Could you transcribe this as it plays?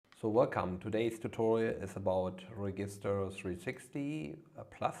So welcome. Today's tutorial is about Register360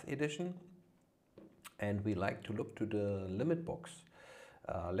 Plus edition, and we like to look to the limit box.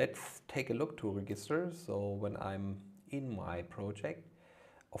 Let's take a look to Register. So when I'm in my project,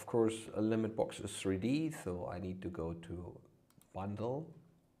 of course a limit box is 3D, so I need to go to bundle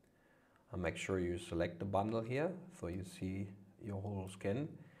and make sure you select the bundle here so you see your whole skin.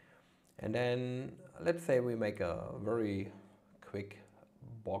 And then let's say we make a very quick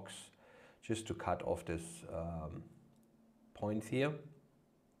box just to cut off this points here.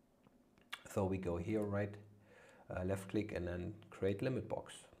 So we go here, left click, and then create limit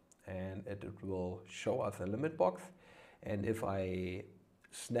box, and it will show us a limit box. And if I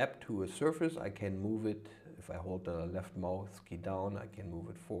snap to a surface, I can move it. If I hold the left mouse key down, I can move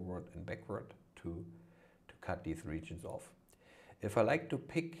it forward and backward to cut these regions off. If I like to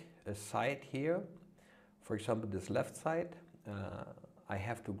pick a side here, for example this left side, I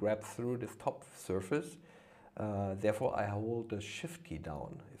have to grab through this top surface. Therefore I hold the shift key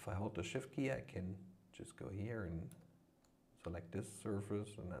down. If I hold the shift key, I can just go here and select this surface,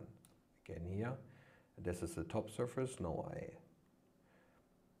 and then again here. This is the top surface. Now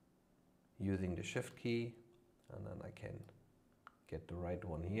using the shift key, and then I can get the right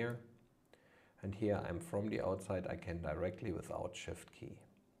one here. And here I'm from the outside, I can directly without shift key.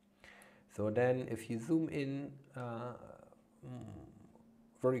 So then if you zoom in,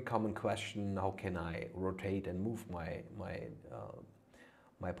 very common question, how can I rotate and move my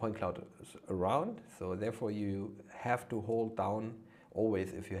point cloud around? So therefore you have to hold down,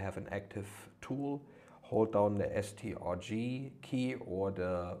 always if you have an active tool, hold down the STRG key or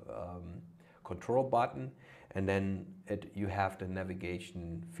the control button, and then you have the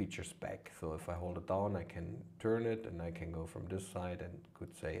navigation features back. So if I hold it down, I can turn it and I can go from this side and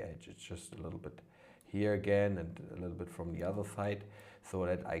could say it's just a little bit here again and a little bit from the other side, so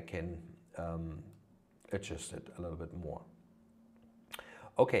that I can adjust it a little bit more.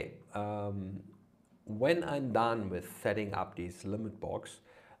 Okay, when I'm done with setting up this limit box,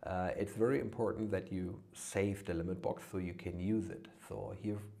 it's very important that you save the limit box so you can use it. So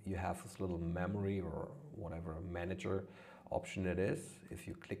here you have this little memory or whatever manager option it is. If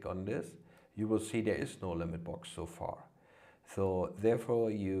you click on this, you will see there is no limit box so far. So therefore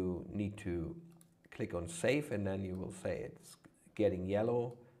you need to click on save, and then you will say it's getting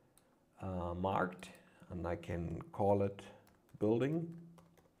yellow marked, and I can call it building,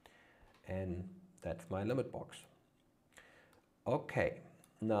 and that's my limit box. Okay,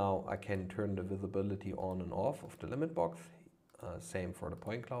 now I can turn the visibility on and off of the limit box. Same for the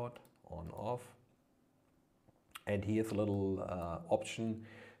point cloud, on off. And here's a little option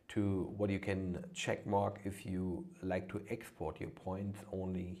to what you can check mark if you like to export your points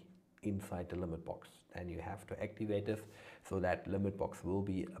only inside the limit box. Then you have to activate this, so that limit box will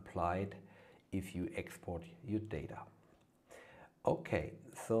be applied if you export your data. Okay,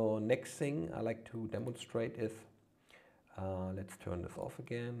 so next thing I like to demonstrate is, let's turn this off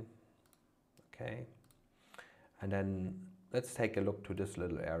again. Okay, and then let's take a look to this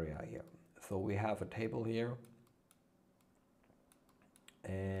little area here. So we have a table here,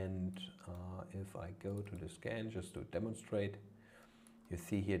 and if I go to the scan just to demonstrate, you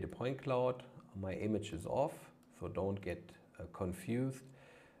see here the point cloud. My image is off, so don't get confused.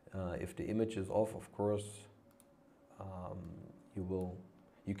 If the image is off, of course,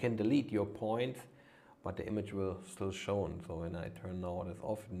 you can delete your point, but the image will still shown. So when I turn now this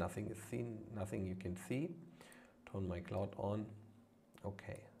off, nothing is seen, nothing you can see. Turn my cloud on.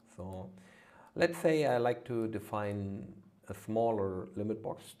 Okay, so let's say I like to define a smaller limit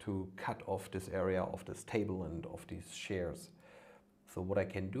box to cut off this area of this table and of these shares. So what I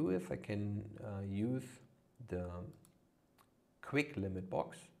can do is I can use the quick limit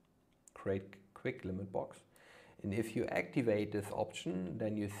box, create quick limit box. And if you activate this option,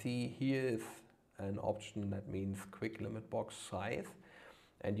 then you see here is an option that means quick limit box size.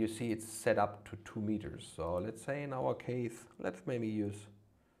 And you see it's set up to 2 meters. So let's say in our case, let's maybe use,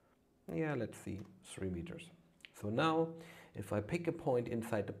 let's see, 3 meters. So now if I pick a point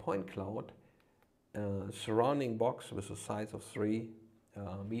inside the point cloud, surrounding box with a size of 3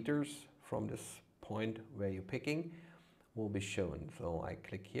 meters from this point where you're picking will be shown. So I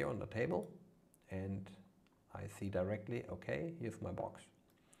click here on the table and I see directly, okay, here's my box.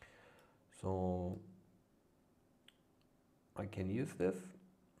 So I can use this.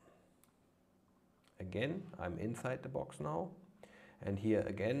 Again, I'm inside the box now, and here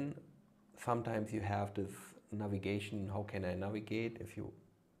again, sometimes you have this navigation, how can I navigate? If you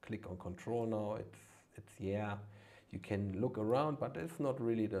click on control now, it's you can look around, but it's not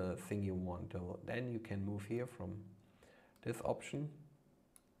really the thing you want. So then you can move here from this option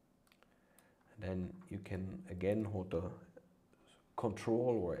Then you can again hold the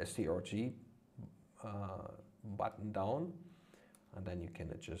Control or STRG button down, and then you can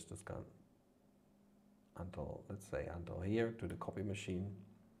adjust the scan until, let's say, until here to the copy machine.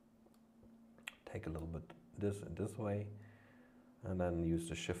 Take a little bit this and this way, and then use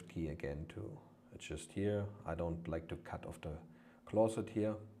the Shift key again to adjust here. I don't like to cut off the closet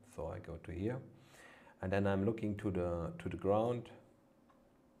here, so I go to here, and then I'm looking to the ground.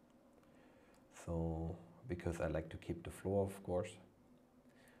 So because I like to keep the floor, of course,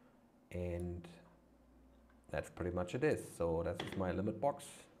 and that's pretty much it is. So that is my limit box,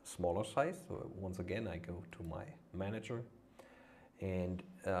 smaller size. So once again, I go to my manager, and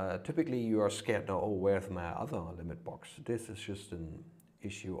typically you are scared now, oh, where's my other limit box? This is just an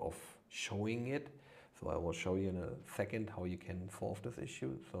issue of showing it. So I will show you in a second how you can solve this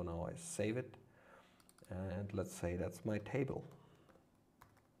issue. So now I save it, and let's say that's my table.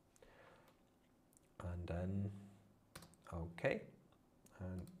 And then, okay,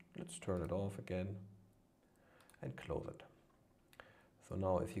 and let's turn it off again and close it. So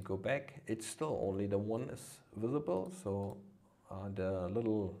now if you go back, it's still only the one is visible. So the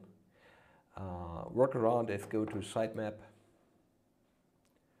little workaround is go to sitemap,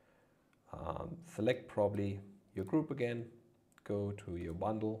 select probably your group again, go to your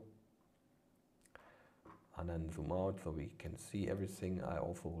bundle, and then zoom out so we can see everything. I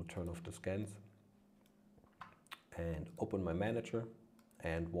also will turn off the scans and open my manager,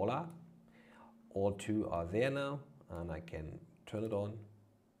 and voila, all two are there now, and I can turn it on,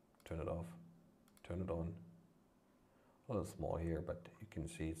 turn it off, turn it on. A little small here, but you can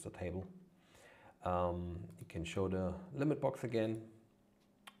see it's a table. You can show the limit box again,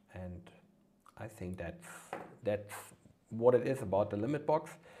 and I think that's what it is about the limit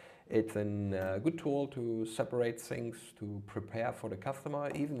box. It's a good tool to separate things, to prepare for the customer,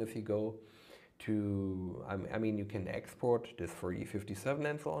 even if you go to, I mean, you can export this for E57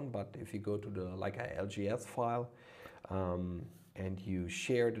 and so on, but if you go to the Leica LGS file and you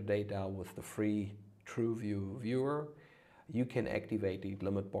share the data with the free TrueView viewer, you can activate the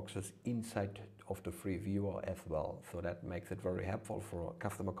limit boxes inside of the free viewer as well. So that makes it very helpful for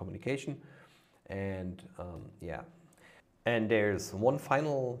customer communication. And yeah, and there's one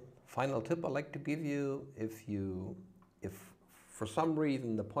final tip I'd like to give you. If for some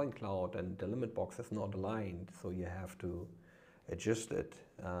reason the point cloud and the limit box is not aligned, so you have to adjust it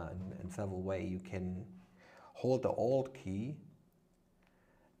in several ways. You can hold the Alt key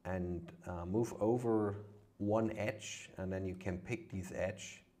and move over one edge, and then you can pick this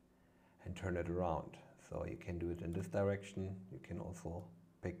edge and turn it around. So you can do it in this direction. You can also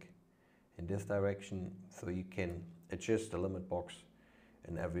pick in this direction, so you can adjust the limit box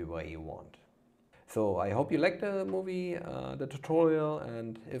in every way you want. So I hope you liked the movie, the tutorial,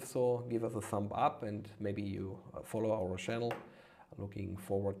 and if so, give us a thumb up, and maybe you follow our channel. Looking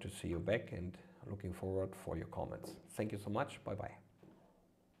forward to see you back, and looking forward for your comments. Thank you so much. Bye bye.